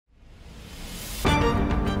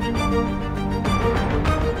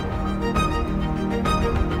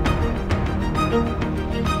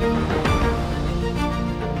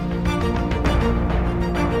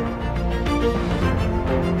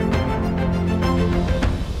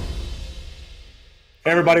Hey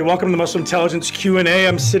everybody, welcome to the Muscle Intelligence Q&A.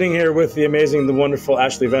 I'm sitting here with the amazing, the wonderful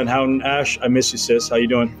Ashley Van Houten. Ash, I miss you, sis. How you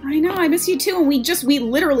doing? I know, I miss you too. And we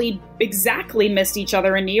literally exactly missed each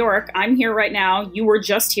other in New York. I'm here right now. You were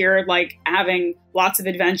just here, like, having lots of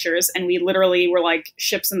adventures, and we literally were like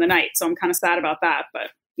ships in the night. So I'm kind of sad about that, but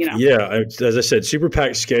you know. Yeah, as I said, super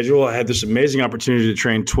packed schedule. I had this amazing opportunity to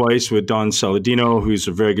train twice with Don Saladino, who's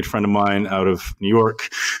a very good friend of mine out of New York.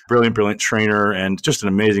 Brilliant trainer and just an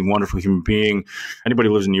amazing, wonderful human being. Anybody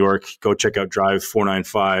who lives in New York, go check out Drive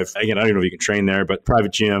 495. Again, I don't know if you can train there, but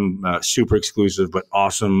private gym, super exclusive, but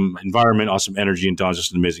awesome environment, awesome energy. And Don's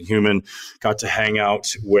just an amazing human. Got to hang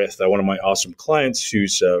out with one of my awesome clients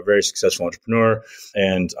who's a very successful entrepreneur.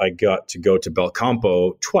 And I got to go to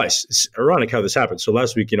Belcampo twice. It's ironic how this happened. So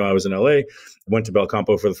last week, I was in LA, went to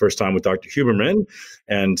Belcampo for the first time with Dr. Huberman,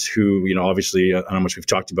 and who, obviously, I don't know how much we've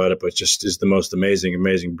talked about it, but just is the most amazing,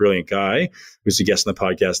 brilliant guy who's a guest on the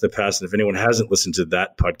podcast in the past. And if anyone hasn't listened to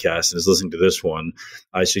that podcast and is listening to this one,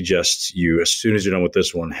 I suggest you, as soon as you're done with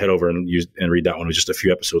this one, head over and read that one. It was just a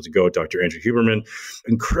few episodes ago. Dr. Andrew Huberman,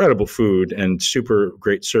 incredible food and super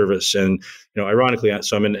great service. And, ironically,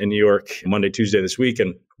 so I'm in New York Monday, Tuesday this week,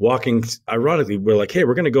 and walking, ironically, we're like, hey,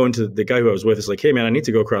 we're going to go into the guy who I was with is like, hey, man, I need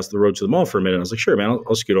to go across the road to the mall for a minute. And I was like, sure, man,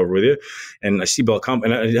 I'll scoot over with you. And I see Belcampo,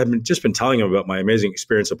 and I had just been telling him about my amazing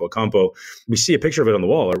experience at Belcampo. We see a picture of it on the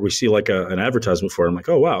wall, or we see like an advertisement for it. I'm like,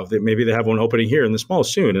 oh, wow, maybe they have one opening here in this mall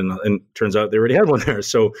soon. And turns out they already had one there.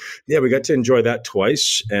 So yeah, we got to enjoy that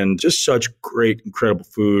twice, and just such great, incredible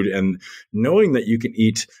food. And knowing that you can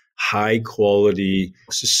eat high quality,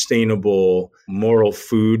 sustainable, moral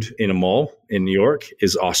food in a mall in New York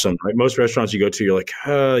is awesome, right? Most restaurants you go to, you're like,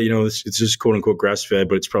 it's just quote unquote grass fed,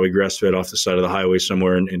 but it's probably grass fed off the side of the highway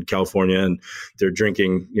somewhere in California. And they're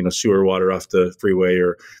drinking, sewer water off the freeway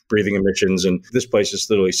or breathing emissions. And this place is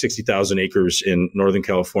literally 60,000 acres in Northern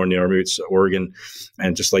California, or maybe it's Oregon.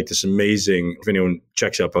 And just like this amazing, if anyone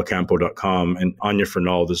checks out belcampo.com, and Anya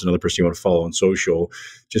Fernald is another person you want to follow on social,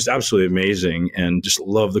 just absolutely amazing. And just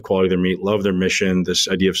love the quality of their meat, love their mission, this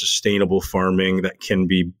idea of sustainable farming that can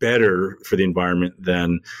be better for the environment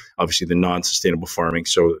than obviously the non-sustainable farming.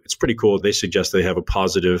 So it's pretty cool. They suggest they have a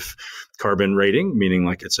positive carbon rating, meaning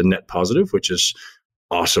like it's a net positive, which is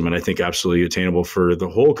awesome. And I think absolutely attainable for the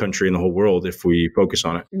whole country and the whole world if we focus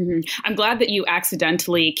on it. Mm-hmm. I'm glad that you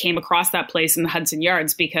accidentally came across that place in the Hudson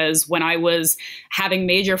Yards, because when I was having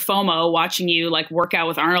major FOMO watching you like work out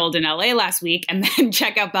with Arnold in LA last week and then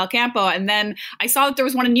check out Belcampo, and then I saw that there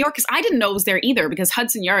was one in New York, because I didn't know it was there either, because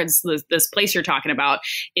Hudson Yards, this place you're talking about,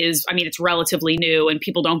 it's relatively new and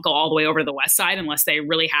people don't go all the way over to the west side unless they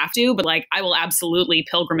really have to. But like, I will absolutely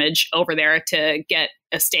pilgrimage over there to get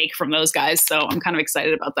a steak from those guys. So I'm kind of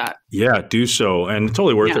excited about that. Yeah, do so. And it's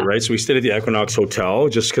totally worth it, right? So we stayed at the Equinox Hotel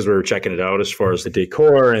just because we were checking it out as far as the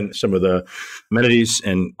decor and some of the amenities,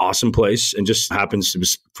 and awesome place. And just happens to be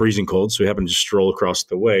freezing cold. So we happened to just stroll across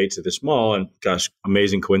the way to this mall, and gosh,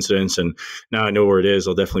 amazing coincidence. And now I know where it is.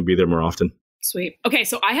 I'll definitely be there more often. Sweet. Okay,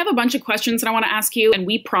 so I have a bunch of questions that I want to ask you, and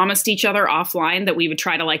we promised each other offline that we would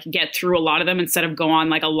try to like get through a lot of them instead of go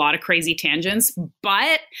on like a lot of crazy tangents.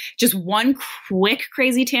 But just one quick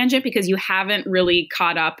crazy tangent, because you haven't really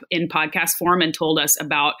caught up in podcast form and told us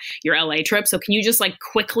about your LA trip. So can you just like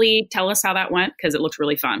quickly tell us how that went? Because it looked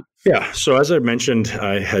really fun. Yeah. So as I mentioned,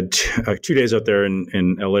 I had 2 days out there in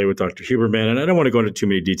LA with Dr. Huberman, and I don't want to go into too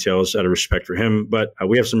many details out of respect for him, but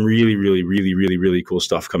we have some really cool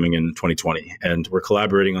stuff coming in 2020. And we're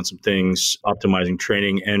collaborating on some things, optimizing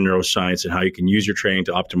training and neuroscience, and how you can use your training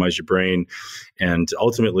to optimize your brain, and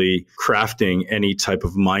ultimately crafting any type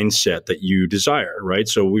of mindset that you desire, right?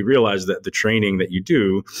 So we realize that the training that you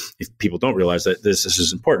do, if people don't realize that this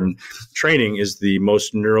is important, training is the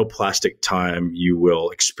most neuroplastic time you will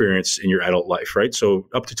experience in your adult life, right? So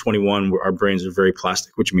up to 21, our brains are very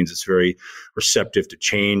plastic, which means it's very receptive to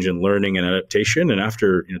change and learning and adaptation. And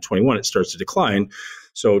after 21, it starts to decline.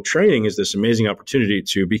 So training is this amazing opportunity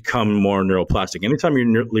to become more neuroplastic. Anytime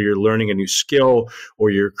you're learning a new skill, or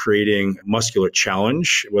you're creating muscular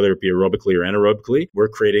challenge, whether it be aerobically or anaerobically, we're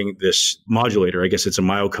creating this modulator. I guess it's a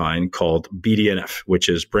myokine called BDNF, which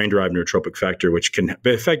is brain-derived neurotrophic factor, which can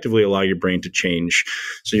effectively allow your brain to change.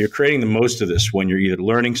 So you're creating the most of this when you're either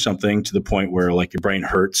learning something to the point where like your brain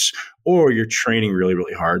hurts, or you're training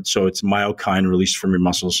really hard. So it's myokine released from your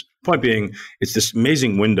muscles. Point being, it's this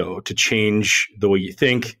amazing window to change the way you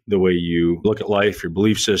think, the way you look at life, your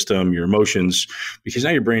belief system, your emotions, because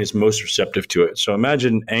now your brain is most receptive to it. So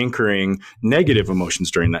imagine anchoring negative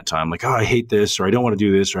emotions during that time, like, oh, I hate this, or I don't want to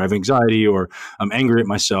do this, or I have anxiety, or I'm angry at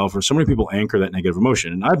myself, or so many people anchor that negative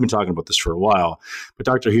emotion. And I've been talking about this for a while, but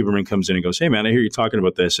Dr. Huberman comes in and goes, hey man, I hear you talking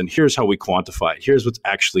about this, and here's how we quantify it. Here's what's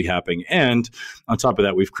actually happening. And on top of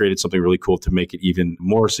that, we've created something really cool to make it even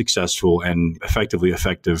more successful and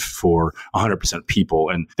effective for 100% people.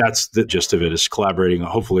 And that's the gist of it, is collaborating,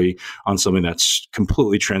 hopefully, on something that's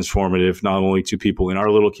completely transformative, not only to people in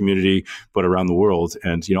our little community, but around the world.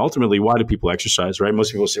 And, ultimately, why do people exercise, right?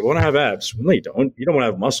 Most people say, well, I want to have abs. Well, no, you don't. You don't want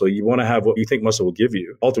to have muscle. You want to have what you think muscle will give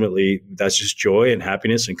you. Ultimately, that's just joy and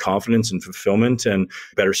happiness and confidence and fulfillment and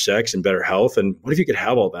better sex and better health. And what if you could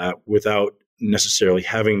have all that without necessarily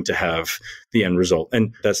having to have the end result?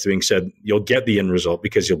 And that's being said, you'll get the end result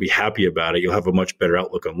because you'll be happy about it. You'll have a much better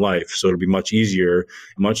outlook on life. So it'll be much easier,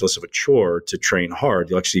 much less of a chore to train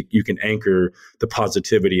hard. You can anchor the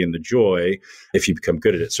positivity and the joy if you become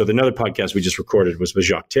good at it. So another podcast we just recorded was with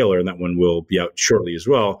Jacques Taylor, and that one will be out shortly as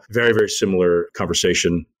well. Very, very similar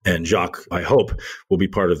conversation. And Jacques, I hope, will be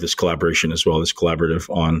part of this collaboration as well, this collaborative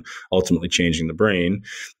on ultimately changing the brain.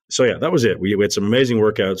 So yeah, that was it. We had some amazing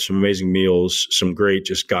workouts, some amazing meals, some great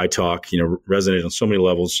just guy talk, resonated on so many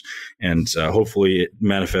levels, and hopefully it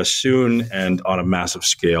manifests soon and on a massive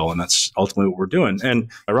scale. And that's ultimately what we're doing.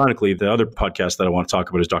 And ironically, the other podcast that I want to talk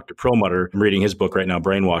about is Dr. Perlmutter. I'm reading his book right now,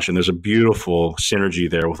 Brainwash, and there's a beautiful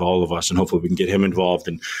synergy there with all of us. And hopefully we can get him involved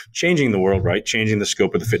in changing the world, right? Changing the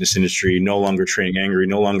scope of the fitness industry, no longer training angry,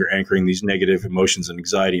 no longer anchoring these negative emotions and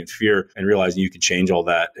anxiety and fear, and realizing you can change all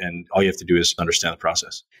that. And all you have to do is understand the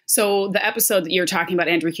process. So the episode that you're talking about,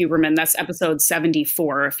 Andrew Huberman, that's episode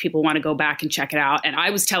 74, if people want to go back and check it out. And I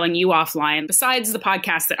was telling you offline, besides the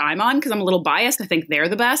podcast that I'm on, because I'm a little biased, I think they're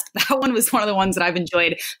the best. That one was one of the ones that I've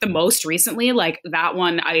enjoyed the most recently. Like that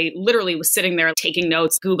one, I literally was sitting there taking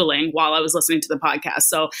notes, Googling while I was listening to the podcast.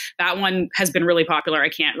 So that one has been really popular. I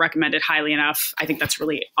can't recommend it highly enough. I think that's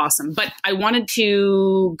really awesome. But I wanted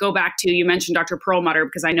to go back to, you mentioned Dr. Perlmutter,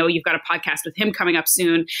 because I know you've got a podcast with him coming up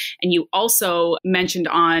soon. And you also mentioned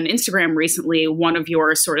on Instagram recently, one of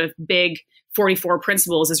your sort of big 44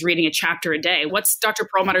 principles is reading a chapter a day. What's Dr.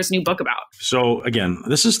 Perlmutter's new book about? So again,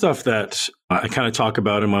 this is stuff that I kind of talk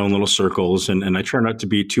about in my own little circles, and I try not to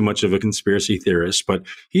be too much of a conspiracy theorist, but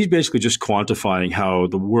he's basically just quantifying how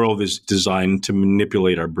the world is designed to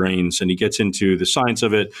manipulate our brains. And he gets into the science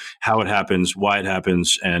of it, how it happens, why it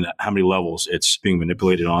happens, and how many levels it's being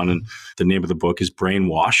manipulated on. And the name of the book is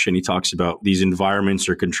Brainwash. And he talks about these environments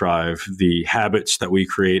are contrived, the habits that we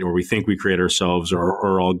create or we think we create ourselves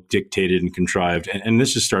are all dictated and contrived. And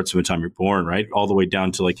this just starts from the time you're born, right? All the way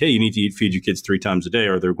down to like, hey, you need to feed your kids 3 times a day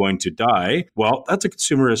or they're going to die. Well, that's a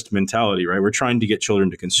consumerist mentality, right? We're trying to get children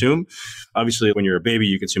to consume. Obviously, when you're a baby,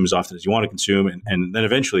 you consume as often as you want to consume. And then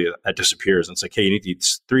eventually that disappears. And it's like, hey, you need to eat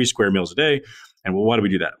 3 square meals a day. And well, why do we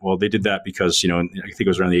do that? Well, they did that because, I think it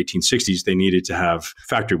was around the 1860s, they needed to have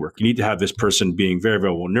factory work. You need to have this person being very,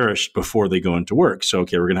 very well nourished before they go into work. So,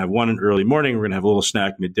 okay, we're going to have one in early morning, we're going to have a little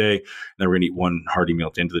snack midday, and then we're going to eat one hearty meal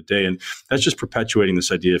at the end of the day. And that's just perpetuating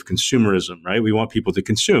this idea of consumerism, right? We want people to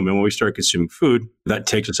consume. And when we start consuming food, that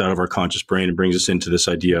takes us out of our conscious brain and brings us into this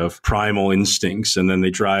idea of primal instincts. And then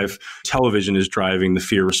television is driving the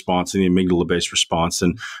fear response and the amygdala-based response.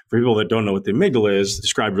 And for people that don't know what the amygdala is,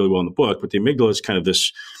 described really well in the book, but the amygdala is kind of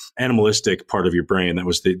this animalistic part of your brain. That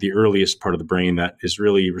was the earliest part of the brain that is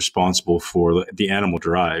really responsible for the animal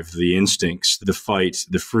drive, the instincts, the fight,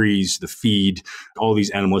 the freeze, the feed, all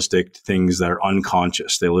these animalistic things that are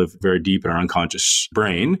unconscious. They live very deep in our unconscious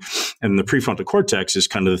brain. And the prefrontal cortex is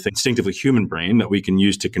kind of the instinctively human brain that we can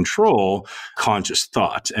use to control conscious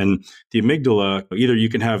thought. And the amygdala, either you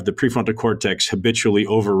can have the prefrontal cortex habitually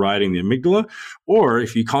overriding the amygdala, or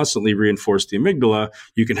if you constantly reinforce the amygdala,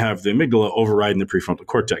 you can have the amygdala overriding the prefrontal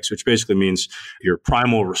cortex, which basically means your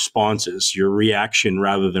primal responses, your reaction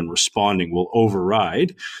rather than responding will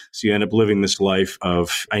override. So you end up living this life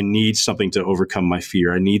of, I need something to overcome my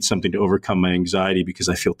fear. I need something to overcome my anxiety because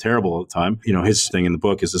I feel terrible all the time. His thing in the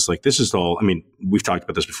book is this is all, we've talked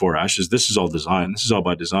about this before, Ash, this is all design. This is all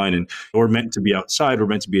by design. And we're meant to be outside. We're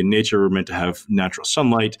meant to be in nature. We're meant to have natural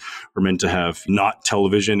sunlight. We're meant to have not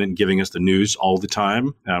television and giving us the news all the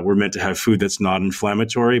time. We're meant to have food that's not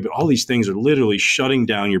inflammatory. But all these things are literally shutting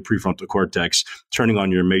down your prefrontal cortex, turning on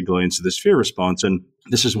your amygdala into this fear response. And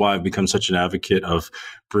This is why I've become such an advocate of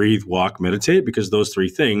breathe, walk, meditate, because those three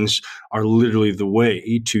things are literally the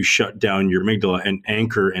way to shut down your amygdala and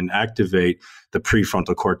anchor and activate the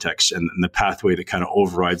prefrontal cortex and the pathway that kind of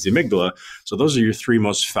overrides the amygdala. So those are your three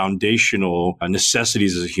most foundational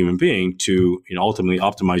necessities as a human being to ultimately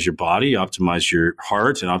optimize your body, optimize your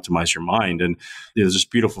heart, and optimize your mind. And there's this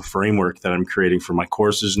beautiful framework that I'm creating for my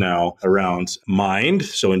courses now around mind,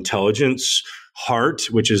 so intelligence, heart,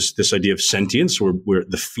 which is this idea of sentience, where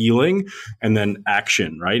the feeling, and then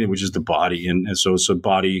action, right? Which is the body. And so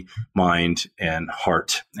body, mind, and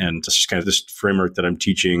heart. And this is kind of this framework that I'm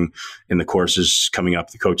teaching in the courses coming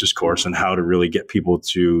up, the coaches course, on how to really get people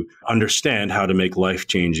to understand how to make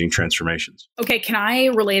life-changing transformations. Okay, can I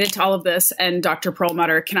relate it to all of this? And Dr.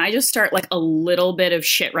 Perlmutter, can I just start like a little bit of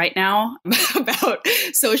shit right now about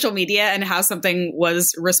social media and how something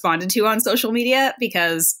was responded to on social media?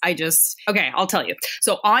 Because I'll tell you.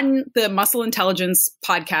 So on the Muscle Intelligence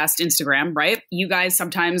podcast Instagram, right? You guys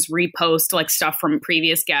sometimes repost like stuff from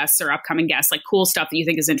previous guests or upcoming guests, like cool stuff that you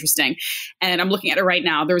think is interesting. And I'm looking at it right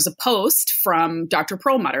now. There was a post from Dr.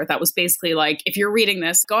 Perlmutter that was basically like, if you're reading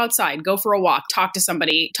this, go outside, go for a walk, talk to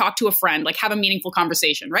somebody, talk to a friend, like have a meaningful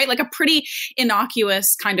conversation, right? Like a pretty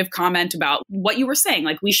innocuous kind of comment about what you were saying.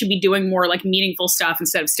 Like we should be doing more like meaningful stuff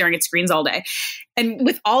instead of staring at screens all day. And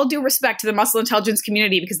with all due respect to the Muscle Intelligence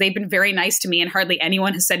community, because they've been very nice to me and hardly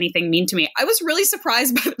anyone has said anything mean to me, I was really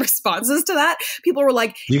surprised by the responses to that. People were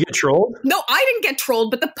like, you get trolled? No, I didn't get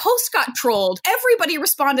trolled, but the post got trolled. Everybody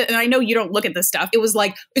responded. And I know you don't look at this stuff. It was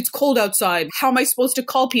like, it's cold outside. How am I supposed to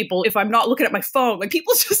call people if I'm not looking at my phone? Like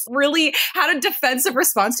people just really had a defensive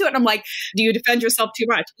response to it. And I'm like, do you defend yourself too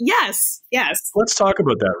much? Yes. Let's talk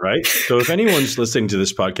about that, right? So if anyone's listening to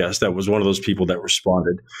this podcast that was one of those people that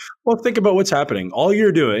responded, well, think about what's happening. All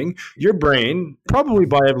you're doing, your brain, probably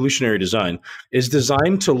by evolutionary design, is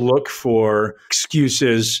designed to look for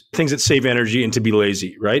excuses, things that save energy, and to be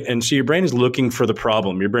lazy, right? And so your brain is looking for the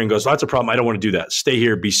problem. Your brain goes, oh, that's a problem. I don't want to do that. Stay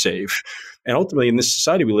here, be safe. And ultimately, in this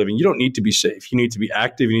society we live in, you don't need to be safe. You need to be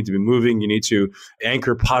active. You need to be moving. You need to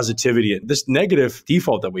anchor positivity. This negative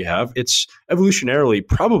default that we have, it's evolutionarily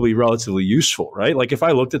probably relatively useful, right? Like if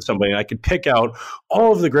I looked at somebody and I could pick out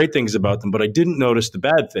all of the great things about them, but I didn't notice the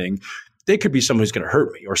bad thing, they could be someone who's going to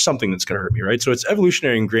hurt me or something that's going to hurt me, right? So it's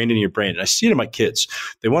evolutionary ingrained in your brain. And I see it in my kids.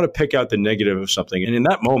 They want to pick out the negative of something. And in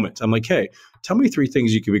that moment, I'm like, hey, tell me 3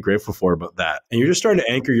 things you could be grateful for about that. And you're just starting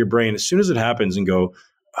to anchor your brain as soon as it happens and go,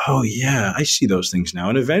 oh yeah, I see those things now.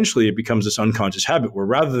 And eventually it becomes this unconscious habit where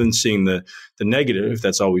rather than seeing the negative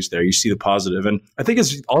that's always there, you see the positive. And I think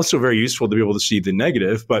it's also very useful to be able to see the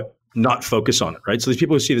negative, but not focus on it, right? So these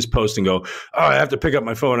people who see this post and go, oh, I have to pick up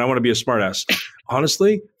my phone. I want to be a smartass.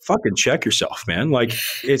 Honestly, fucking check yourself, man. Like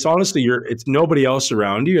it's honestly, it's nobody else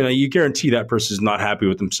around you. And you guarantee that person is not happy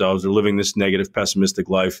with themselves. They're living this negative, pessimistic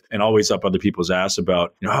life and always up other people's ass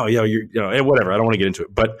about, oh yeah, and whatever. I don't want to get into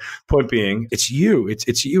it. But point being, it's you.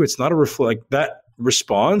 It's you. It's not that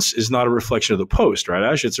response is not a reflection of the post, right,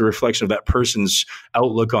 Ash? It's a reflection of that person's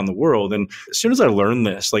outlook on the world. And as soon as I learned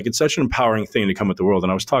this, like it's such an empowering thing to come at the world.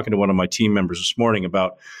 And I was talking to one of my team members this morning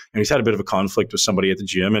about, he's had a bit of a conflict with somebody at the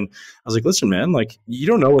gym. And I was like, listen, man, like you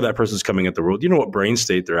don't know where that person's coming at the world. You don't know what brain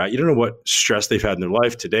state they're at. You don't know what stress they've had in their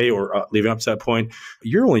life today or leading up to that point.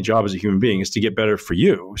 Your only job as a human being is to get better for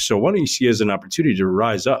you. So why don't you see it as an opportunity to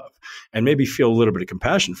rise up and maybe feel a little bit of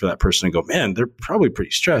compassion for that person and go, man, they're probably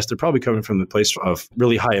pretty stressed. They're probably coming from the place of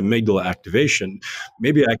really high amygdala activation.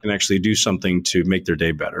 Maybe I can actually do something to make their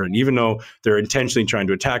day better. And even though they're intentionally trying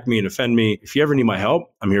to attack me and offend me, if you ever need my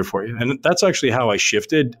help, I'm here for you. And that's actually how I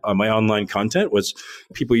shifted my online content. Was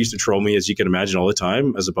people used to troll me, as you can imagine, all the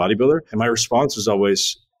time as a bodybuilder. And my response was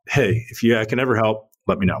always, hey, if I can ever help,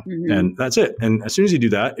 let me know. Mm-hmm. And that's it. And as soon as you do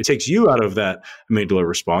that, it takes you out of that amygdala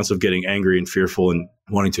response of getting angry and fearful and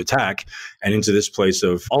wanting to attack and into this place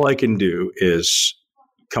of all I can do is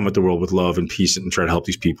come at the world with love and peace and try to help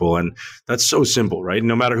these people. And that's so simple, right?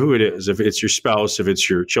 No matter who it is, if it's your spouse, if it's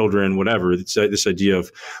your children, whatever, it's this idea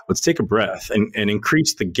of let's take a breath and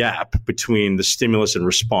increase the gap between the stimulus and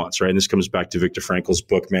response, right? And this comes back to Viktor Frankl's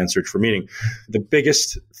book, Man's Search for Meaning. The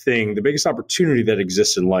biggest opportunity that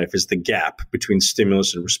exists in life is the gap between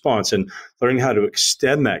stimulus and response and learning how to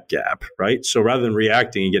extend that gap, right? So rather than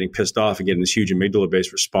reacting and getting pissed off and getting this huge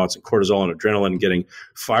amygdala-based response and cortisol and adrenaline and getting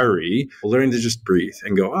fiery, learning to just breathe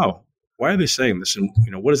and go, oh, why are they saying this? And,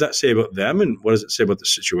 what does that say about them? And what does it say about the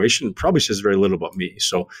situation? It probably says very little about me.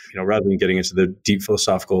 So, rather than getting into the deep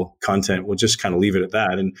philosophical content, we'll just kind of leave it at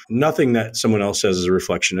that. And nothing that someone else says is a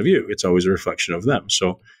reflection of you. It's always a reflection of them.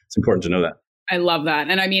 So it's important to know that. I love that.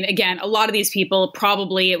 And I mean, again, a lot of these people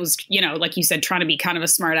probably it was, like you said, trying to be kind of a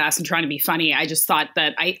smart ass and trying to be funny. I just thought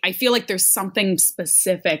that I feel like there's something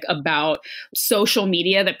specific about social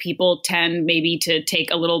media that people tend maybe to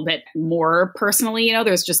take a little bit more personally.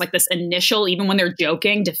 There's just like this initial, even when they're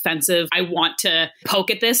joking, defensive, I want to poke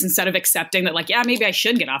at this instead of accepting that like, yeah, maybe I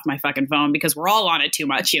should get off my fucking phone because we're all on it too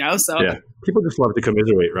much, So yeah, people just love to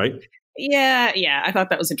commiserate, right? Yeah. I thought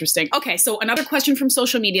that was interesting. Okay. So another question from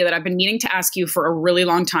social media that I've been meaning to ask you for a really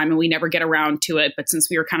long time, and we never get around to it. But since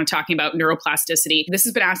we were kind of talking about neuroplasticity, this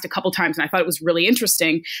has been asked a couple times, and I thought it was really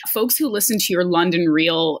interesting. Folks who listened to your London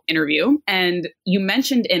Real interview, and you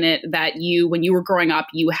mentioned in it that when you were growing up,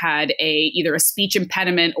 you had either a speech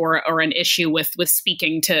impediment or an issue with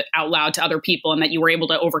speaking out loud to other people, and that you were able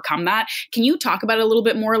to overcome that. Can you talk about it a little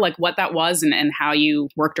bit more, like what that was and how you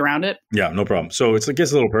worked around it? Yeah, no problem. So it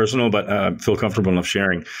gets a little personal, but feel comfortable enough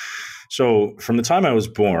sharing. So from the time I was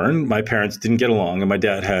born, my parents didn't get along, and my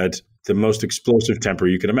dad had the most explosive temper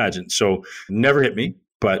you could imagine. So never hit me.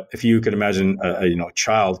 But if you could imagine a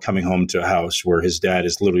child coming home to a house where his dad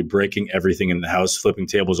is literally breaking everything in the house, flipping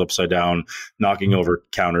tables upside down, knocking over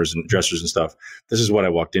counters and dressers and stuff, this is what I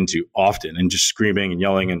walked into often, and just screaming and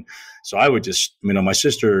yelling. And so I would just, my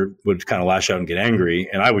sister would kind of lash out and get angry,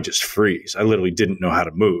 and I would just freeze. I literally didn't know how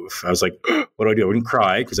to move. I was like, what do I do? I wouldn't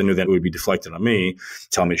cry because I knew that it would be deflected on me,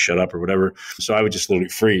 tell me to shut up or whatever. So I would just literally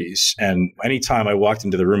freeze. And anytime I walked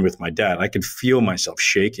into the room with my dad, I could feel myself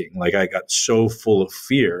shaking. Like I got so full of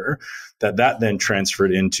fear that then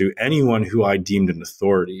transferred into anyone who I deemed an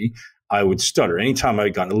authority. I would stutter. Anytime I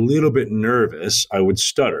got a little bit nervous, I would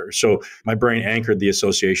stutter. So my brain anchored the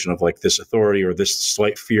association of like this authority or this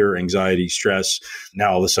slight fear, anxiety, stress.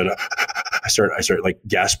 Now all of a sudden I start like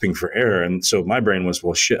gasping for air. And so my brain was,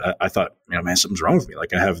 well, shit, I thought, man, something's wrong with me.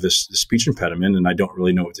 Like I have this speech impediment and I don't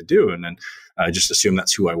really know what to do. And then I just assumed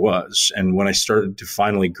that's who I was. And when I started to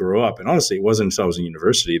finally grow up, and honestly, it wasn't until I was in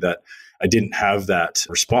university that I didn't have that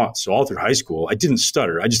response. So all through high school, I didn't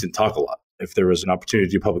stutter. I just didn't talk a lot. If there was an opportunity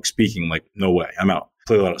to do public speaking, like, no way, I'm out.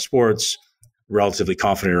 Play a lot of sports, relatively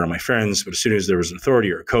confident around my friends. But as soon as there was an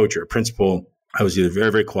authority or a coach or a principal, I was either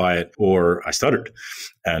very, very quiet or I stuttered.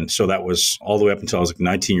 And so that was all the way up until I was like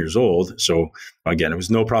 19 years old. So again, it was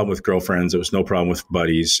no problem with girlfriends. It was no problem with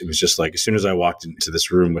buddies. It was just like, as soon as I walked into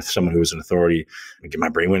this room with someone who was an authority, my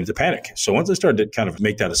brain went into panic. So once I started to kind of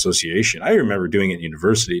make that association, I remember doing it in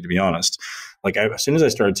university, to be honest. Like as soon as I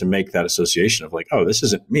started to make that association of like, oh, this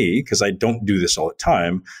isn't me because I don't do this all the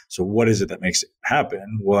time. So what is it that makes it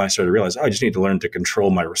happen? Well, I started to realize, I just need to learn to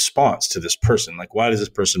control my response to this person. Like, why does this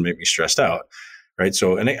person make me stressed out? Right.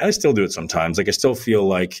 So, and I still do it sometimes. Like I still feel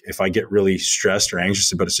like if I get really stressed or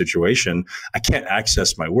anxious about a situation, I can't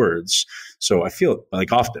access my words. So I feel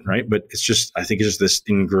like often, right. But I think it's just this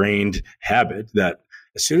ingrained habit that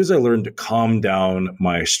as soon as I learned to calm down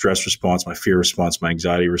my stress response, my fear response, my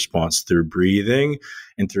anxiety response through breathing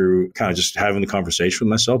and through kind of just having the conversation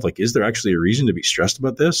with myself, like, is there actually a reason to be stressed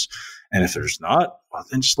about this? And if there's not, well,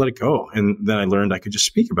 then just let it go. And then I learned I could just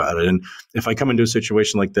speak about it. And if I come into a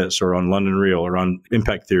situation like this or on London Real or on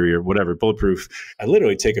Impact Theory or whatever, Bulletproof, I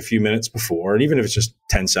literally take a few minutes before, and even if it's just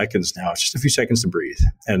 10 seconds now, it's just a few seconds to breathe.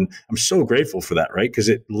 And I'm so grateful for that, right? Because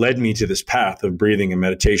it led me to this path of breathing and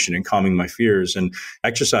meditation and calming my fears, and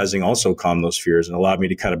exercising also calmed those fears and allowed me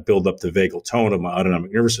to kind of build up the vagal tone of my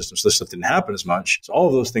autonomic nervous system. So this stuff didn't happen as much. So all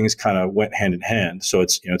of those things kind of went hand in hand. So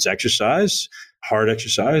it's exercise, hard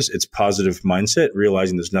exercise, it's positive mindset,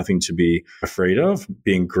 realizing there's nothing to be afraid of,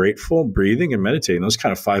 being grateful, breathing, and meditating. Those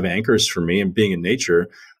kind of 5 anchors for me, and being in nature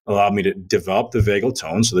allowed me to develop the vagal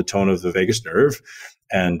tone, so the tone of the vagus nerve,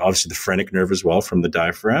 and obviously the phrenic nerve as well from the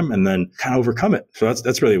diaphragm, and then kind of overcome it. So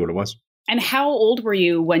that's really what it was. And how old were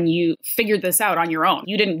you when you figured this out on your own?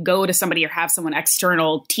 You didn't go to somebody or have someone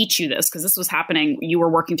external teach you this, because this was happening. You were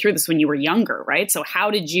working through this when you were younger, right? So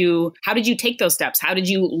how did you take those steps? How did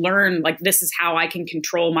you learn, like, this is how I can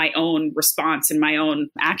control my own response and my own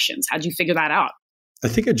actions? How did you figure that out? I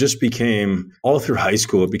think it just became, all through high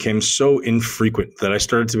school, it became so infrequent that I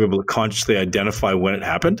started to be able to consciously identify when it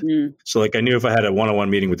happened. So like I knew if I had a one-on-one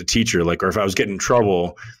meeting with the teacher, like, or if I was getting in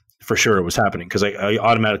trouble, for sure it was happening, because I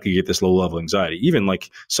automatically get this low level anxiety. Even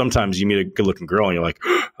like sometimes you meet a good looking girl and you're like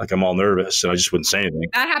I'm all nervous, and I just wouldn't say anything.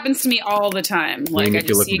 That happens to me all the time. Like I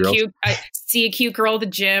just see a cute girl at the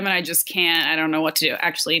gym and I just can't, I don't know what to do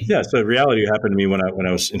actually. Yeah. So the reality happened to me when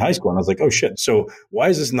I was in high school, and I was like, oh shit. So why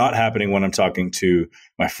is this not happening when I'm talking to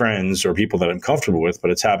my friends or people that I'm comfortable with,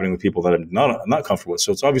 but it's happening with people that I'm not comfortable with?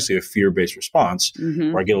 So it's obviously a fear-based response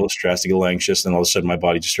where I get a little stressed, I get a little anxious, and all of a sudden my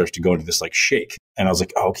body just starts to go into this like shake. And I was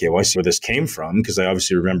like, oh, okay, well, I see where this came from, because I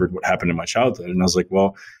obviously remembered what happened in my childhood. And I was like,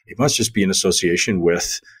 well, it must just be an association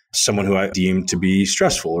with someone who I deemed to be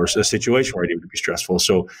stressful or a situation where I deemed to be stressful.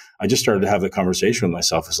 So I just started to have the conversation with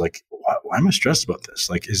myself. It's like, why am I stressed about this?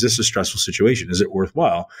 Like, is this a stressful situation? Is it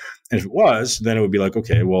worthwhile? And if it was, then it would be like,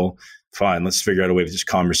 okay, well, fine, let's figure out a way to just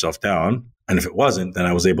calm yourself down. And if it wasn't, then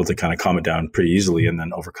I was able to kind of calm it down pretty easily and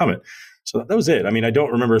then overcome it. So that was it. I mean, I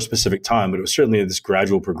don't remember a specific time, but it was certainly this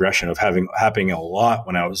gradual progression of happening a lot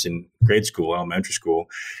when I was in grade school, elementary school,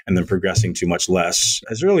 and then progressing to much less.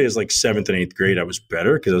 As early as like 7th and 8th grade, I was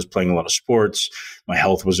better because I was playing a lot of sports. My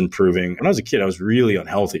health was improving. When I was a kid, I was really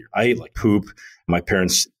unhealthy. I ate like poop. My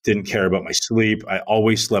parents didn't care about my sleep. I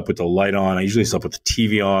always slept with the light on. I usually slept with the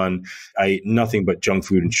TV on. I ate nothing but junk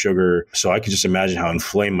food and sugar. So I could just imagine how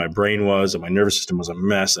inflamed my brain was, and my nervous system was a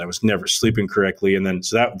mess. And I was never sleeping correctly. And then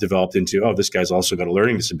so that developed into, oh, this guy's also got a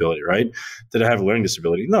learning disability, right? Did I have a learning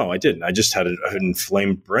disability? No, I didn't. I just had an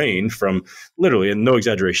inflamed brain from literally, and no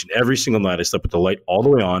exaggeration, every single night I slept with the light all the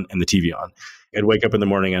way on and the TV on. I'd wake up in the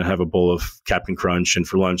morning and have a bowl of Captain Crunch, and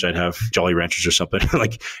for lunch I'd have Jolly Ranchers or something.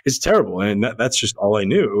 Like, it's terrible. And that's just all I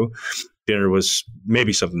knew. Dinner was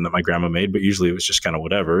maybe something that my grandma made, but usually it was just kind of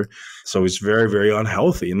whatever. So it was very, very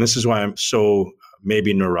unhealthy. And this is why I'm so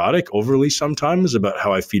maybe neurotic overly sometimes about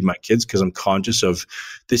how I feed my kids, because I'm conscious of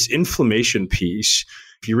this inflammation piece.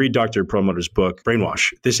 If you read Dr. Perlmutter's book,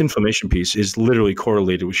 Brainwash, this inflammation piece is literally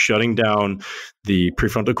correlated with shutting down the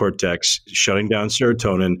prefrontal cortex, shutting down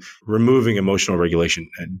serotonin, removing emotional regulation,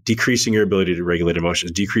 and decreasing your ability to regulate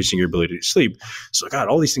emotions, decreasing your ability to sleep. So, God,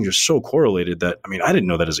 all these things are so correlated that, I mean, I didn't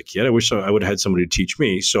know that as a kid. I wish I would have had somebody to teach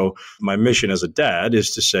me. So my mission as a dad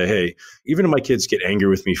is to say, hey, even if my kids get angry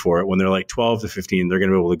with me for it, when they're like 12 to 15, they're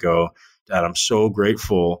going to be able to go, Dad, I'm so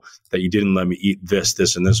grateful that you didn't let me eat this,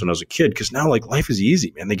 this, and this when I was a kid. Because now, like, life is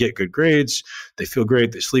easy, man. They get good grades. They feel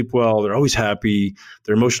great. They sleep well. They're always happy.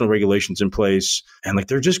 Their emotional regulation's in place. And, like,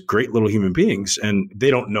 they're just great little human beings. And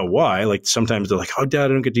they don't know why. Like, sometimes they're like, oh, Dad, I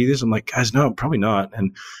don't get to do this. I'm like, guys, no, probably not.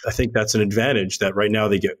 And I think that's an advantage that right now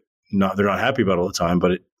they're not happy about all the time.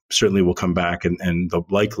 But it certainly will come back and they'll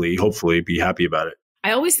likely, hopefully, be happy about it.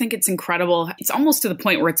 I always think it's incredible. It's almost to the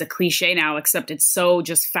point where it's a cliche now, except it's so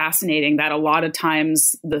just fascinating that a lot of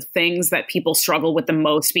times the things that people struggle with the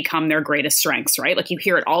most become their greatest strengths, right? Like, you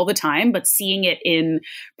hear it all the time, but seeing it in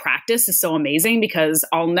practice is so amazing, because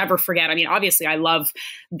I'll never forget. I mean, obviously I love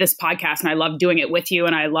this podcast and I love doing it with you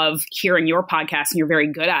and I love hearing your podcast and you're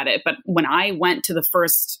very good at it. But when I went to the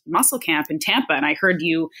first muscle camp in Tampa and I heard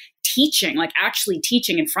you teaching, like actually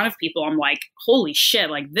teaching in front of people, I'm like, holy shit,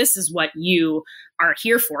 like this is what you are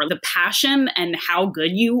here for. The passion and how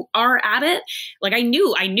good you are at it. Like I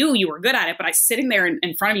knew you were good at it, but I sitting there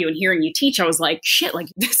in front of you and hearing you teach, I was like, shit, like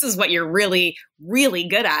this is what you're really, really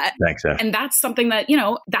good at. Thanks, Seth. And that's something that,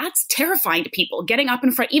 that's terrifying to people. Getting up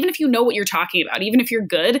in front, even if you know what you're talking about, even if you're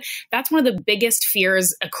good, that's one of the biggest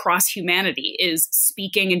fears across humanity is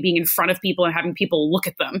speaking and being in front of people and having people look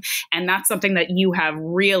at them. And that's something that you have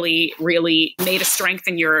really, really made a strength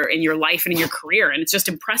in your life and in your career. And it's just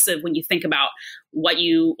impressive when you think about what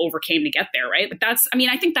you overcame to get there, right? But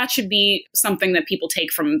I think that should be something that people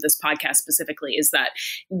take from this podcast specifically, is that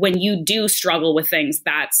when you do struggle with things,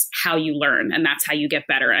 that's how you learn and that's how you get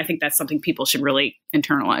better. And I think that's something people should really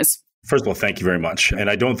internalize. First of all, thank you very much. And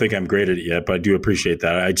I don't think I'm great at it yet, but I do appreciate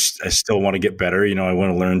that. I still want to get better. I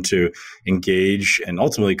want to learn to engage and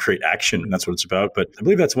ultimately create action. And that's what it's about. But I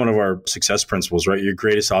believe that's one of our success principles, right? Your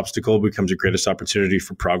greatest obstacle becomes your greatest opportunity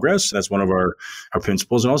for progress. That's one of our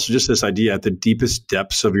principles. And also just this idea at the deepest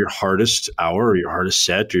depths of your hardest hour or your hardest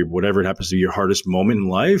set or whatever it happens to be, your hardest moment in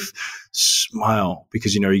life, smile,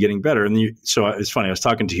 because you're getting better. And so it's funny, I was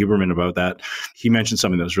talking to Huberman about that. He mentioned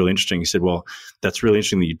something that was really interesting. He said, well, that's really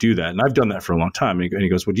interesting that you do that. And I've done that for a long time. And he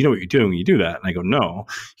goes, well, do you know what you're doing when you do that? And I go, no.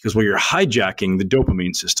 He goes, well, you're hijacking the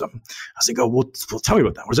dopamine system. I was like, oh, well, tell me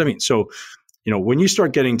about that. What does that mean? So, when you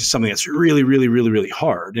start getting to something that's really, really, really, really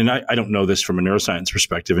hard, and I don't know this from a neuroscience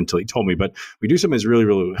perspective until he told me, but we do something that's really,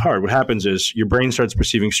 really, really hard. What happens is your brain starts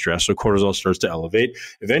perceiving stress, so cortisol starts to elevate.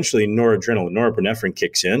 Eventually, noradrenaline, norepinephrine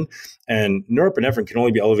kicks in, and norepinephrine can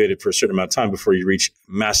only be elevated for a certain amount of time before you reach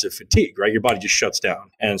massive fatigue, right? Your body just shuts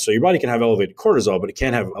down. And so your body can have elevated cortisol, but it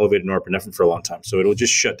can't have elevated norepinephrine for a long time. So it'll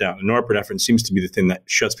just shut down. And norepinephrine seems to be the thing that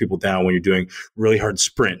shuts people down when you're doing really hard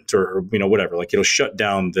sprint or whatever. Like it'll shut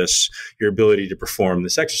down your ability to perform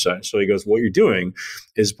this exercise. So he goes, what you're doing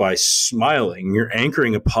is by smiling, you're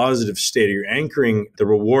anchoring a positive state, you're anchoring the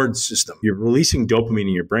reward system. You're releasing dopamine in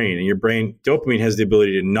your brain, and dopamine has the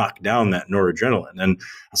ability to knock down that noradrenaline. And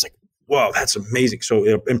I was like, whoa, that's amazing. So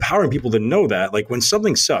empowering people to know that, like when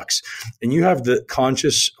something sucks and you have the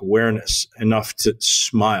conscious awareness enough to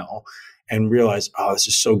smile and realize, oh, this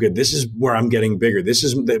is so good. This is where I'm getting bigger. This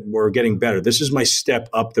is that we're getting better. This is my step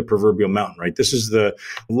up the proverbial mountain, right? This is the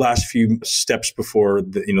last few steps before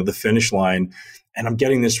the finish line. And I'm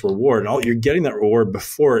getting this reward. And you're getting that reward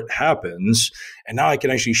before it happens. And now I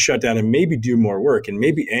can actually shut down and maybe do more work and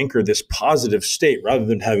maybe anchor this positive state rather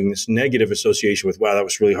than having this negative association with, wow, that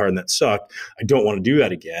was really hard and that sucked. I don't want to do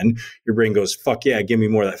that again. Your brain goes, fuck yeah, give me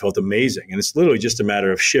more. That felt amazing. And it's literally just a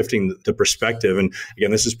matter of shifting the perspective. And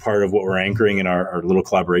again, this is part of what we're anchoring in our little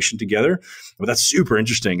collaboration together. But that's super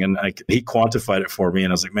interesting. And he quantified it for me.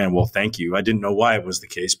 And I was like, man, well, thank you. I didn't know why it was the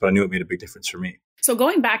case, but I knew it made a big difference for me. So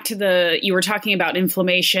going back to you were talking about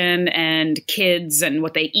inflammation and kids and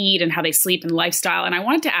what they eat and how they sleep and lifestyle. And I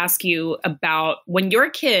wanted to ask you about when your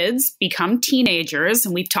kids become teenagers,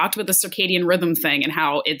 and we've talked about the circadian rhythm thing and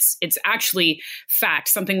how it's actually fact,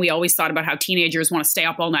 something we always thought about, how teenagers want to stay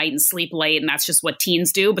up all night and sleep late. And that's just what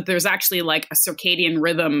teens do. But there's actually like a circadian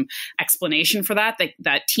rhythm explanation for that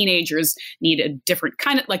teenagers need a different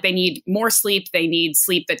kind of, like they need more sleep. They need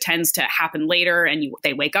sleep that tends to happen later and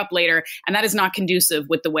they wake up later. And that is not conducive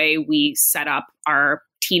with the way we set up our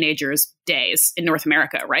teenagers' days in North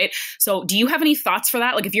America, right? So do you have any thoughts for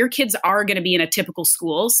that? Like if your kids are going to be in a typical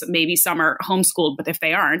school, so maybe some are homeschooled, but if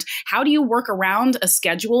they aren't, how do you work around a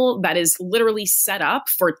schedule that is literally set up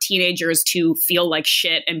for teenagers to feel like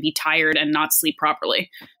shit and be tired and not sleep properly?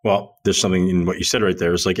 Well, there's something in what you said right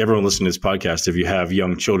there. It's like everyone listening to this podcast, if you have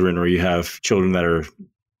young children or you have children that are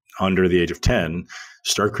under the age of 10,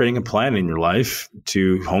 start creating a plan in your life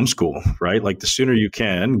to homeschool, right? Like the sooner you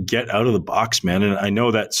can get out of the box, man. And I know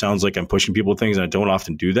that sounds like I'm pushing people things and I don't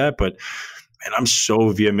often do that, but man, I'm so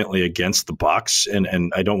vehemently against the box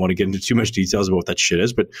and I don't want to get into too much details about what that shit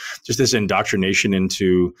is, but just this indoctrination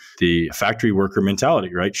into the factory worker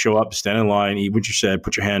mentality, right? Show up, stand in line, eat what you said,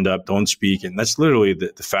 put your hand up, don't speak. And that's literally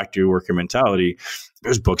the factory worker mentality.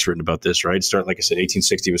 There's books written about this, right? Like I said,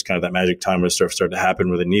 1860 was kind of that magic time where stuff started to happen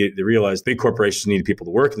where they realized big corporations needed people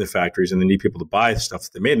to work in the factories and they need people to buy stuff that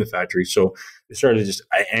they made in the factory. So they started to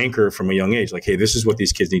I anchor from a young age, like, hey, this is what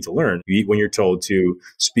these kids need to learn. You eat when you're told to,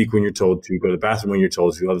 speak when you're told to, go to the bathroom when you're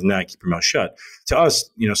told to, other than that, keep your mouth shut. To us,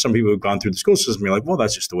 some people who've gone through the school system, you're like, well,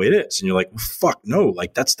 that's just the way it is. And you're like, well, fuck no,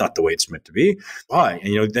 like that's not the way it's meant to be. Why?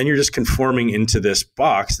 And then you're just conforming into this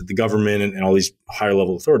box that the government and all these higher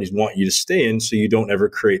level authorities want you to stay in so you don't ever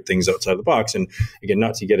create things outside the box. And again,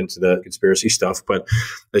 not to get into the conspiracy stuff, but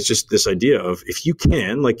it's just this idea of if you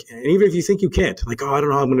can, like, and even if you think you can't, like, oh, I don't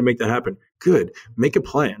know how I'm going to make that happen. Good. Make a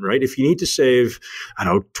plan, right? If you need to save, I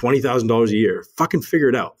don't know, $20,000 a year, fucking figure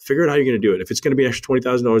it out. Figure out how you're going to do it. If it's going to be an extra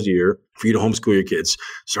 $20,000 a year for you to homeschool your kids,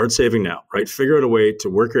 start saving now, right? Figure out a way to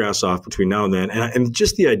work your ass off between now and then. And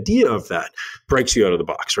just the idea of that breaks you out of the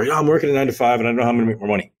box, right? Oh, I'm working a 9 to 5 and I don't know how I'm going to make more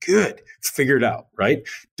money. Good. Figure it out, right?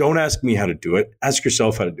 Don't ask me how to do it. Ask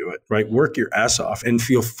yourself how to do it, right? Work your ass off and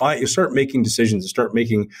feel fine. You start making decisions and start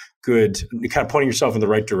making good, kind of pointing yourself in the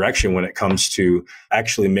right direction when it comes to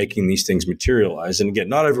actually making these things materialize. And again,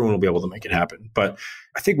 not everyone will be able to make it happen, but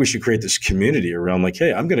I think we should create this community around like,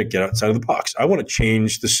 hey, I'm going to get outside of the box. I want to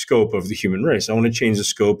change the scope of the human race. I want to change the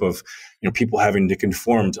scope of people having to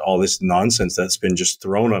conform to all this nonsense that's been just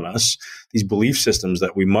thrown on us, these belief systems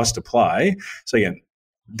that we must apply. So again,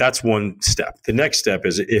 that's one step. The next step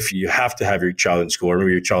is if you have to have your child in school or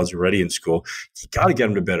maybe your child's already in school, you got to get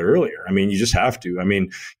them to bed earlier. I mean, you just have to. I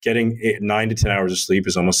mean, getting 9 to 10 hours of sleep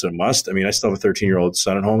is almost a must. I mean, I still have a 13-year-old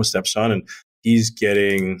son at home, a stepson, and he's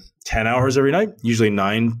getting 10 hours every night, usually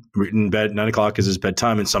 9 in bed. 9 o'clock is his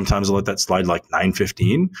bedtime. And sometimes I'll let that slide like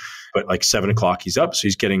 9:15, but like 7 o'clock he's up. So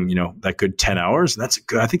he's getting, that good 10 hours. And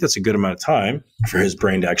I think that's a good amount of time for his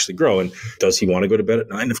brain to actually grow. And does he want to go to bed at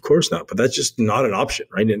 9? Of course not, but that's just not an option,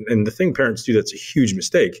 right? And the thing parents do that's a huge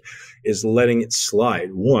mistake is letting it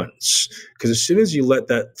slide once. Because as soon as you let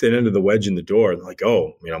that thin end of the wedge in the door, like,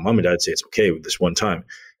 oh, mom and dad say it's okay with this one time,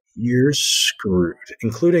 you're screwed,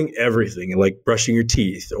 including everything like brushing your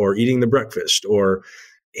teeth or eating the breakfast or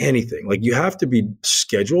anything. Like you have to be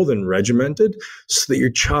scheduled and regimented so that your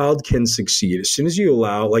child can succeed. As soon as you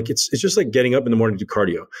allow, like it's just like getting up in the morning to do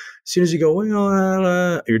cardio. As soon as you go, well, you're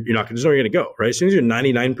not going to, you're going to go, right? As soon as you're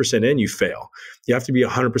 99% in, you fail. You have to be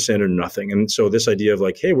 100% or nothing. And so this idea of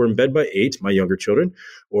like, hey, we're in bed by 8, my younger children,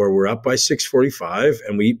 or we're up by 6:45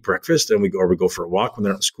 and we eat breakfast and we go for a walk when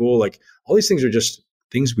they're not in school. Like all these things are just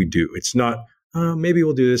things we do. It's not, maybe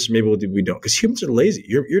we'll do this, maybe we don't. Because humans are lazy.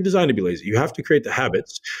 You're designed to be lazy. You have to create the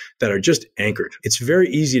habits that are just anchored. It's very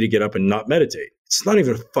easy to get up and not meditate. It's not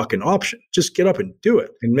even a fucking option. Just get up and do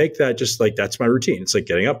it and make that just like, that's my routine. It's like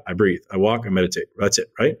getting up, I breathe, I walk, I meditate. That's it,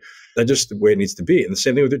 right? That's just the way it needs to be. And the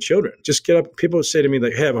same thing with your children. Just get up. People say to me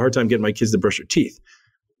like, hey, I have a hard time getting my kids to brush their teeth.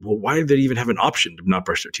 well, why did they even have an option to not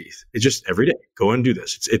brush their teeth? It's just every day, go and do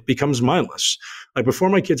this. It becomes mindless. Like before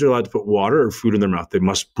my kids are allowed to put water or food in their mouth, they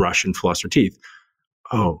must brush and floss their teeth.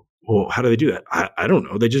 Oh, well, how do they do that? I don't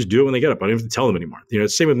know. They just do it when they get up. I don't have to tell them anymore. You know,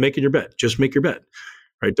 it's the same with making your bed. Just make your bed,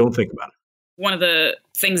 right? Don't think about it. One of the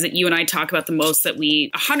things that you and I talk about the most that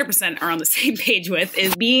we 100% are on the same page with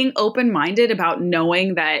is being open-minded about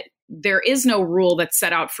knowing that there is no rule that's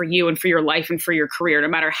set out for you and for your life and for your career, no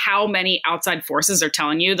matter how many outside forces are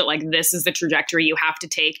telling you that like this is the trajectory you have to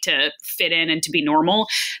take to fit in and to be normal,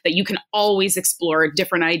 that you can always explore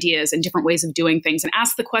different ideas and different ways of doing things and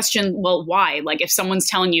ask the question, well, why? Like if someone's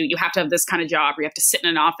telling you you have to have this kind of job or you have to sit in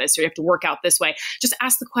an office or you have to work out this way, just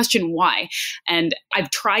ask the question, why? And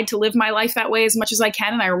I've tried to live my life that way as much as I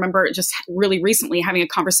can. And I remember just really recently having a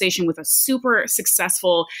conversation with a super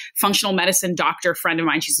successful functional medicine doctor friend of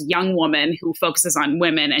mine. She's a young woman who focuses on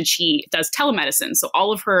women and she does telemedicine. So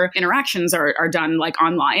all of her interactions are done like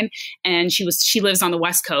online. And she lives on the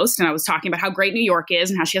West Coast. And I was talking about how great New York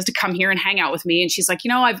is and how she has to come here and hang out with me. And she's like, you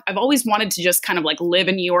know, I've always wanted to just kind of like live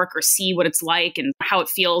in New York or see what it's like and how it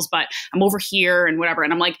feels, but I'm over here and whatever.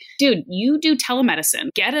 And I'm like, dude, you do telemedicine,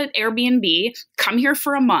 get an Airbnb, come here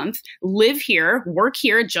for a month, live here, work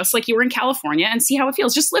here, just like you were in California and see how it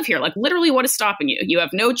feels. Just live here. Like literally what is stopping you? You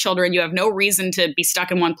have no children. You have no reason to be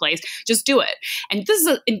stuck in one place. Just do it. And this is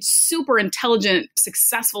a super intelligent,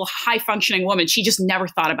 successful, high functioning woman. She just never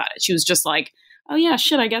thought about it. She was just like, oh yeah,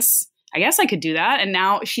 shit, I guess I could do that. And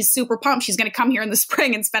now she's super pumped. She's going to come here in the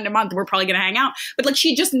spring and spend a month. We're probably going to hang out. But like,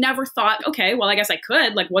 she just never thought, okay, well, I guess I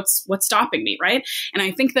could. Like, what's stopping me, right? And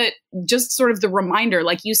I think that just sort of the reminder,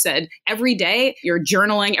 like you said, every day you're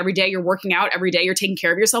journaling, every day you're working out, every day you're taking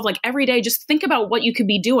care of yourself. Like every day, just think about what you could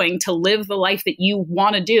be doing to live the life that you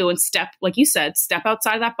want to do and step, like you said, step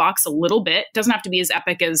outside that box a little bit. It doesn't have to be as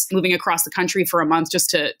epic as moving across the country for a month just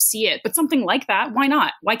to see it. But something like that, why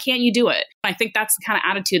not? Why can't you do it? I think that's the kind of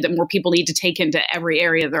attitude that more people need to take into every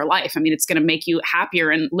area of their life. I mean, it's going to make you happier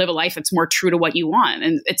and live a life that's more true to what you want.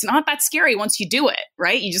 And it's not that scary once you do it,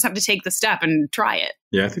 right? You just have to take the step and try it.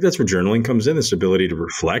 Yeah, I think that's where journaling comes in, this ability to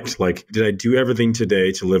reflect. Like, did I do everything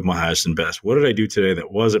today to live my highest and best? What did I do today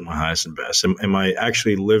that wasn't my highest and best? Am I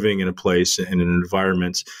actually living in a place, in an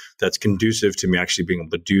environment that's conducive to me actually being able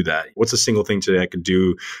to do that? What's a single thing today I could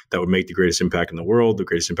do that would make the greatest impact in the world, the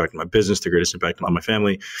greatest impact on my business, the greatest impact on my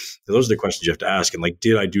family? Those are the questions you have to ask. And like,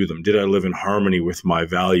 did I do them? Did I live in harmony with my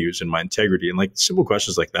values and my integrity? And like simple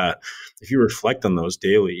questions like that, if you reflect on those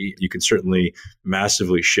daily, you can certainly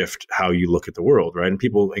massively shift how you look at the world, right? And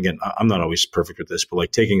people, again, I'm not always perfect with this, but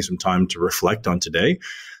like taking some time to reflect on today.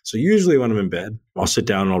 So usually when I'm in bed, I'll sit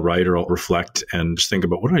down and I'll write or I'll reflect and just think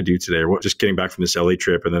about what did I do today? Or what, just getting back from this LA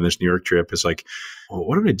trip and then this New York trip is like, well,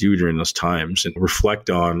 what did I do during those times? And reflect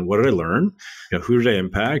on what did I learn? You know, who did I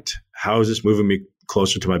impact? How is this moving me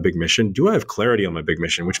closer to my big mission? Do I have clarity on my big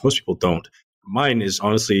mission, which most people don't? Mine is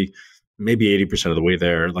honestly maybe 80% of the way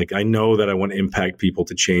there. Like I know that I want to impact people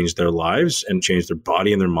to change their lives and change their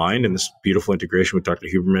body and their mind. And this beautiful integration with Dr.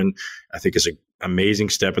 Huberman, I think is an amazing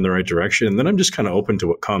step in the right direction. And then I'm just kind of open to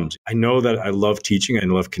what comes. I know that I love teaching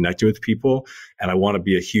and love connecting with people. And I want to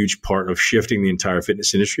be a huge part of shifting the entire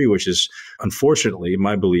fitness industry, which is unfortunately,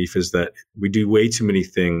 my belief is that we do way too many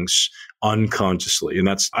things unconsciously. And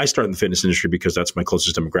I start in the fitness industry because that's my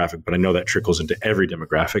closest demographic, but I know that trickles into every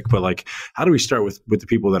demographic. But like, how do we start with the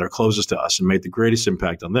people that are closest to us and make the greatest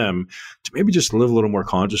impact on them to maybe just live a little more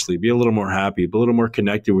consciously, be a little more happy, be a little more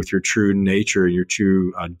connected with your true nature, your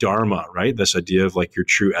true dharma, right? This idea of like your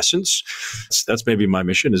true essence. That's maybe my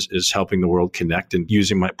mission is helping the world connect and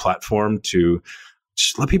using my platform to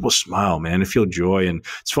just let people smile, man, and feel joy. And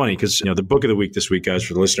it's funny because, the book of the week this week, guys,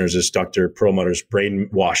 for the listeners, is Dr. Perlmutter's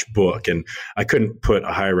Brainwash book. And I couldn't put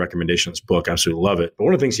a higher recommendation on this book. I absolutely love it. But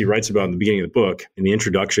one of the things he writes about in the beginning of the book, in the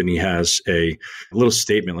introduction, he has a little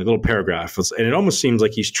statement, like a little paragraph. And it almost seems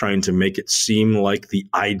like he's trying to make it seem like the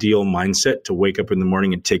ideal mindset to wake up in the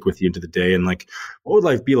morning and take with you into the day. And like, what would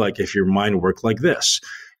life be like if your mind worked like this?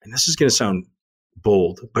 And this is going to sound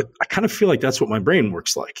bold, but I kind of feel like that's what my brain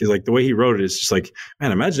works like. Is like the way he wrote it is just like,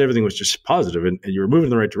 man, imagine everything was just positive and you were moving in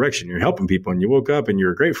the right direction. You're helping people and you woke up and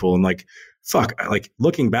you're grateful. And like, fuck, like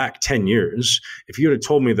looking back 10 years, if you had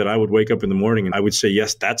told me that I would wake up in the morning and I would say,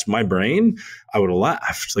 yes, that's my brain, I would have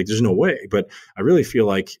laughed. Like, there's no way. But I really feel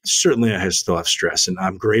like certainly I still have stress and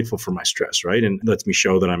I'm grateful for my stress, right? And it lets me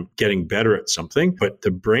show that I'm getting better at something. But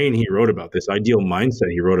the brain he wrote about, this ideal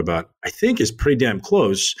mindset he wrote about, I think is pretty damn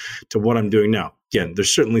close to what I'm doing now. Again,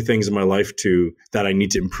 there's certainly things in my life that I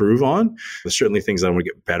need to improve on. There's certainly things that I want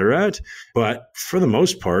to get better at. But for the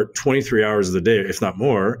most part, 23 hours of the day, if not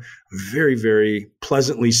more, very, very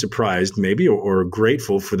pleasantly surprised maybe, or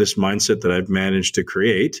grateful for this mindset that I've managed to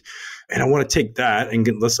create. And I want to take that and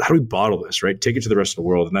how do we bottle this, right? Take it to the rest of the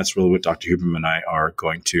world. And that's really what Dr. Huberman and I are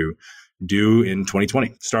going to do in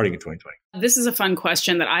 2020, starting in 2020. This is a fun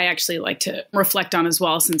question that I actually like to reflect on as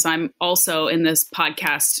well, since I'm also in this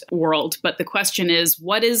podcast world. But the question is,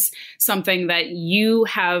 what is something that you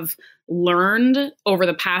have learned over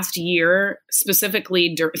the past year,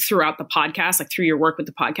 specifically throughout the podcast, like through your work with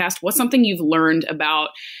the podcast? What's something you've learned about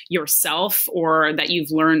yourself or that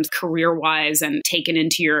you've learned career-wise and taken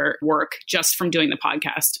into your work just from doing the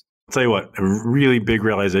podcast? I'll tell you what, a really big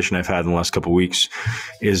realization I've had in the last couple of weeks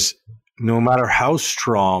is no matter how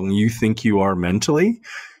strong you think you are mentally,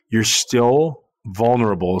 you're still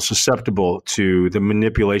vulnerable, susceptible to the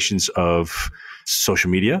manipulations of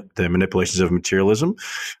social media, the manipulations of materialism.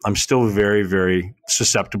 I'm still very, very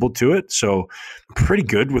susceptible to it. So I'm pretty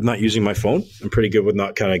good with not using my phone. I'm pretty good with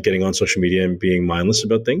not kind of getting on social media and being mindless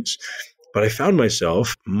about things. But I found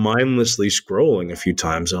myself mindlessly scrolling a few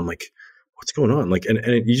times. And I'm like, what's going on? Like, and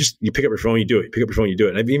you pick up your phone, you do it. You pick up your phone, you do it.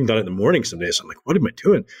 And I've even done it in the morning some days. So I'm like, what am I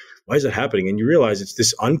doing? Why is that happening? And you realize it's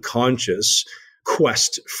this unconscious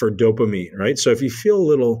quest for dopamine, right? So if you feel a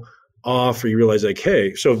little off or you realize like,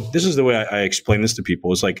 hey, so this is the way I explain this to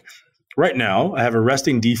people. It's like right now I have a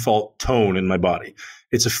resting default tone in my body.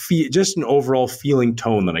 It's just an overall feeling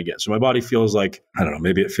tone that I get. So my body feels like, I don't know,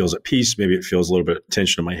 maybe it feels at peace. Maybe it feels a little bit of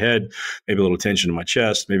tension in my head, maybe a little tension in my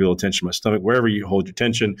chest, maybe a little tension in my stomach. Wherever you hold your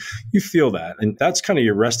tension, you feel that. And that's kind of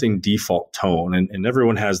your resting default tone. And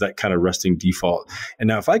everyone has that kind of resting default. And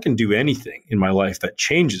now if I can do anything in my life that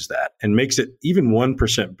changes that and makes it even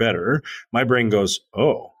 1% better, my brain goes,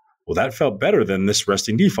 oh, well, that felt better than this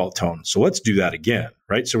resting default tone. So let's do that again,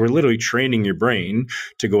 right? So we're literally training your brain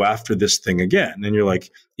to go after this thing again. And you're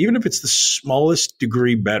like, even if it's the smallest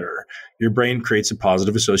degree better, your brain creates a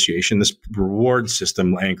positive association. This reward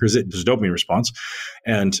system anchors it. There's a dopamine response.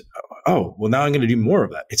 And, oh, well, now I'm going to do more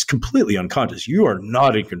of that. It's completely unconscious. You are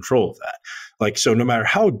not in control of that. Like, so no matter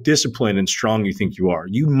how disciplined and strong you think you are,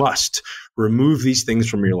 you must remove these things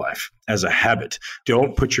from your life as a habit.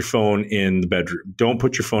 Don't put your phone in the bedroom. Don't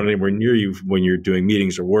put your phone anywhere near you when you're doing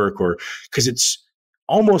meetings or work, or because it's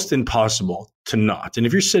almost impossible to not. And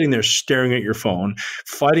if you're sitting there staring at your phone,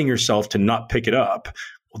 fighting yourself to not pick it up,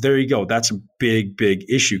 well, there you go. That's a big, big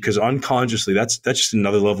issue because unconsciously, that's just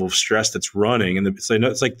another level of stress that's running. And it's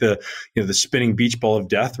like the spinning beach ball of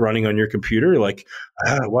death running on your computer. Like,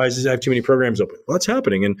 why does this have too many programs open? Well, that's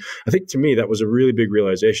happening. And I think to me that was a really big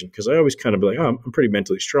realization because I always kind of be like, oh, I'm pretty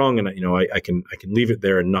mentally strong, and I can leave it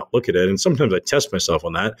there and not look at it. And sometimes I test myself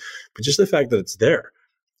on that, but just the fact that it's there.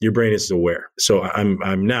 Your brain is aware. So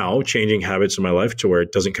I'm now changing habits in my life to where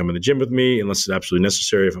it doesn't come in the gym with me unless it's absolutely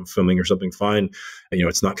necessary. If I'm filming or something, fine.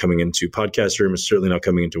 It's not coming into podcast room. It's certainly not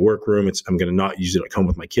coming into work room. I'm going to not use it at home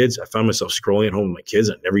with my kids. I found myself scrolling at home with my kids.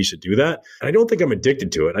 I never used to do that. And I don't think I'm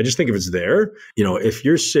addicted to it. I just think if it's there, if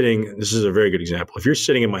you're sitting, this is a very good example. If you're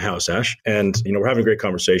sitting in my house, Ash, and we're having a great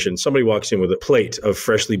conversation, somebody walks in with a plate of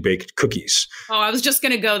freshly baked cookies. Oh, I was just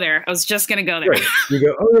going to go there. Right. You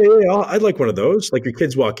go, oh yeah, I'd like one of those. Like your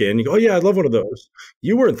kids walk in, you go, oh yeah, I'd love one of those.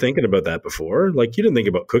 You weren't thinking about that before. Like you didn't think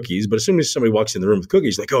about cookies, but as soon as somebody walks in the room with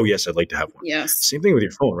cookies, like, oh yes, I'd like to have one. Yes. Same thing with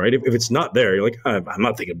your phone, right? If it's not there, you're like, I'm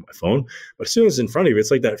not thinking about my phone. But as soon as it's in front of you,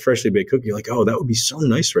 it's like that freshly baked cookie. You're like, oh, that would be so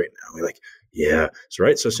nice right now. You're like, yeah. So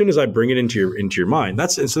right. So as soon as I bring it into your mind,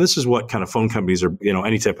 so this is what kind of phone companies or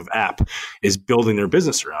any type of app is building their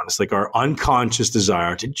business around. It's like our unconscious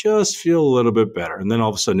desire to just feel a little bit better, and then all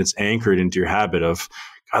of a sudden it's anchored into your habit of,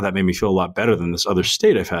 God, that made me feel a lot better than this other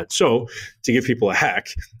state I've had. So to give people a hack,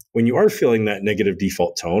 when you are feeling that negative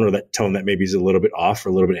default tone or that tone that maybe is a little bit off or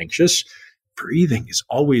a little bit anxious, breathing is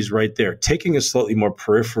always right there. Taking a slightly more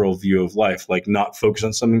peripheral view of life, like not focus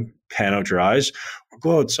on something, pan out your eyes, or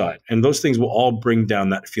go outside. And those things will all bring down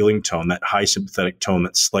that feeling tone, that high sympathetic tone,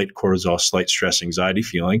 that slight cortisol, slight stress, anxiety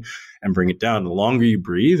feeling, and bring it down. The longer you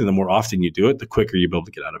breathe and the more often you do it, the quicker you'll be able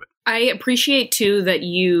to get out of it. I appreciate too that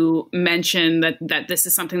you mentioned that this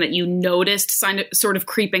is something that you noticed sort of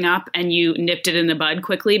creeping up and you nipped it in the bud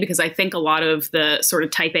quickly, because I think a lot of the sort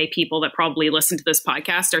of type A people that probably listen to this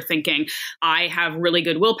podcast are thinking, I have really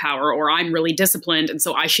good willpower or I'm really disciplined, and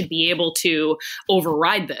so I should be able to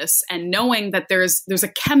override this. And knowing that there's a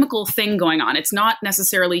chemical thing going on. It's not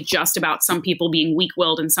necessarily just about some people being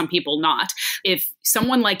weak-willed and some people not. If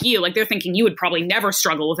someone like you, like they're thinking you would probably never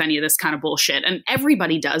struggle with any of this kind of bullshit. And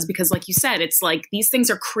everybody does, because like you said, it's like these things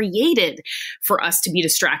are created for us to be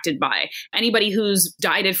distracted by. Anybody who's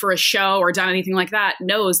dieted for a show or done anything like that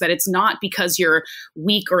knows that it's not because you're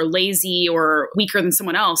weak or lazy or weaker than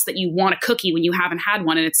someone else that you want a cookie when you haven't had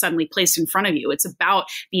one and it's suddenly placed in front of you. It's about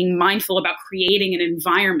being mindful about creating an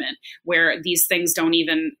environment where these things don't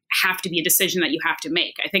even have to be a decision that you have to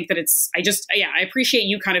make. I think that I appreciate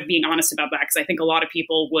you kind of being honest about that, because I think a lot of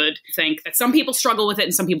people would think that some people struggle with it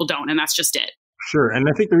and some people don't, and that's just it. Sure. And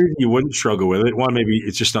I think the reason you wouldn't struggle with it, one, maybe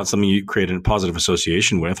it's just not something you create a positive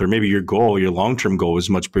association with, or maybe your long-term goal is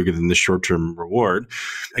much bigger than the short-term reward.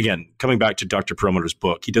 Again, coming back to Dr. Perlmutter's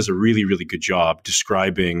book, he does a really, really good job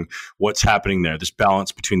describing what's happening there, this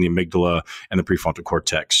balance between the amygdala and the prefrontal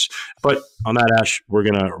cortex. But on that, Ash, we're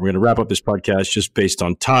gonna wrap up this podcast just based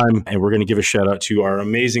on time, and we're going to give a shout out to our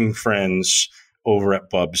amazing friends over at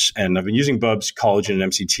Bubs. And I've been using Bubs Collagen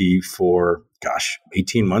and MCT for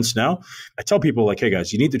 18 months now. I tell people like, hey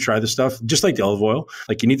guys, you need to try this stuff, just like the olive oil.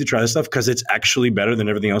 Like, you need to try this stuff because it's actually better than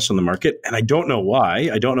everything else on the market. And I don't know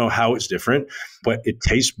why. I don't know how it's different, but it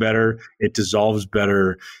tastes better. It dissolves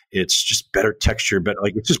better. It's just better texture, but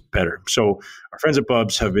like, it's just better. So our friends at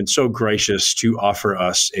Bubs have been so gracious to offer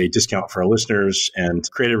us a discount for our listeners and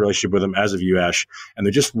create a relationship with them as of you, Ash. And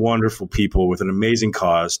they're just wonderful people with an amazing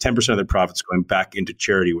cause. 10% of their profits going back into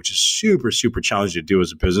charity, which is super, super challenging to do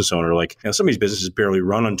as a business owner. Like, some of these businesses barely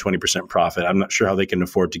run on 20% profit. I'm not sure how they can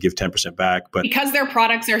afford to give 10% back, but because their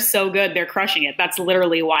products are so good, they're crushing it. That's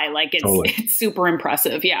literally why. Like, it's super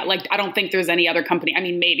impressive. Yeah. Like, I don't think there's any other company. I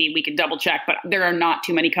mean, maybe we could double check, but there are not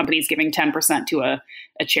too many companies giving 10% to a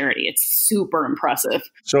charity. It's super impressive.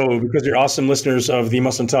 So because you're awesome listeners of the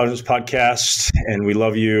Muscle Intelligence podcast and we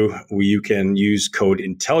love you, you can use code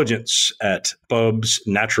INTELLIGENCE at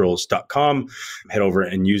bubsnaturals.com. Head over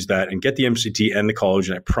and use that and get the MCT and the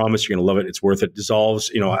collagen. I promise you're going to love it. It's worth it.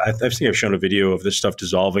 Dissolves. I've shown a video of this stuff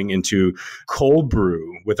dissolving into cold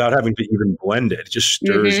brew without having to even blend it. It just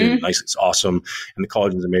stirs in nice. It's awesome. And the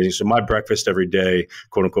collagen is amazing. So my breakfast every day,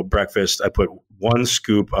 quote unquote breakfast, I put 1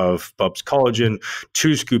 scoop of Bubs collagen,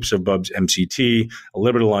 2 scoops of Bubs MCT, a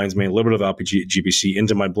little bit of lion's mane, a little bit of Alpha GBC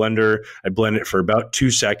into my blender. I blend it for about 2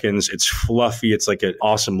 seconds. It's fluffy. It's like an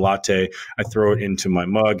awesome latte. I throw it into my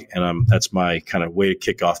mug, and that's my kind of way to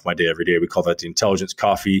kick off my day every day. We call that the Intelligence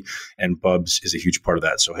Coffee, and Bubs is a huge part of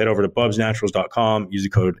that. So head over to bubsnaturals.com, use the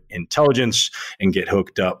code INTELLIGENCE, and get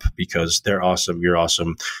hooked up because they're awesome. You're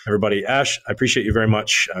awesome. Everybody, Ash, I appreciate you very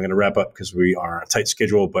much. I'm going to wrap up because we are on a tight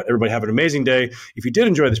schedule, but everybody have an amazing day. If you did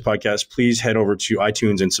enjoy this podcast, please head over to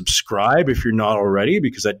iTunes and subscribe if you're not already,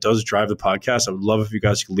 because that does drive the podcast. I would love if you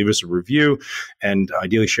guys could leave us a review and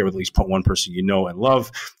ideally share with at least one person you know and love.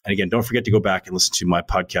 And again, don't forget to go back and listen to my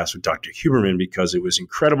podcast with Dr. Huberman because it was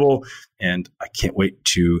incredible. And I can't wait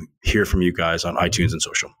to hear from you guys on iTunes and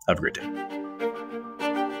social. Have a great day.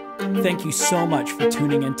 Thank you so much for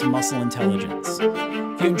tuning into Muscle Intelligence.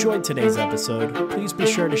 If you enjoyed today's episode, please be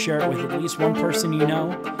sure to share it with at least one person you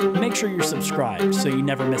know. Make sure you're subscribed so you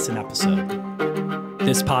never miss an episode.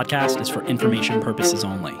 This podcast is for information purposes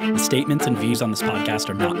only. The statements and views on this podcast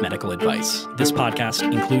are not medical advice. This podcast,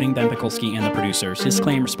 including Ben Pekulski and the producers,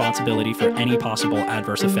 disclaim responsibility for any possible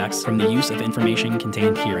adverse effects from the use of information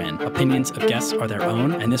contained herein. Opinions of guests are their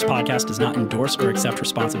own, and this podcast does not endorse or accept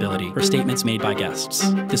responsibility for statements made by guests.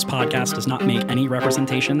 This podcast does not make any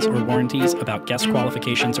representations or warranties about guest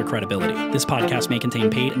qualifications or credibility. This podcast may contain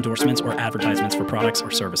paid endorsements or advertisements for products or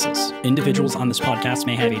services. Individuals on this podcast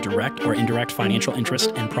may have a direct or indirect financial interest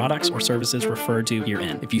in products or services referred to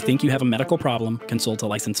herein. If you think you have a medical problem, consult a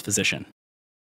licensed physician.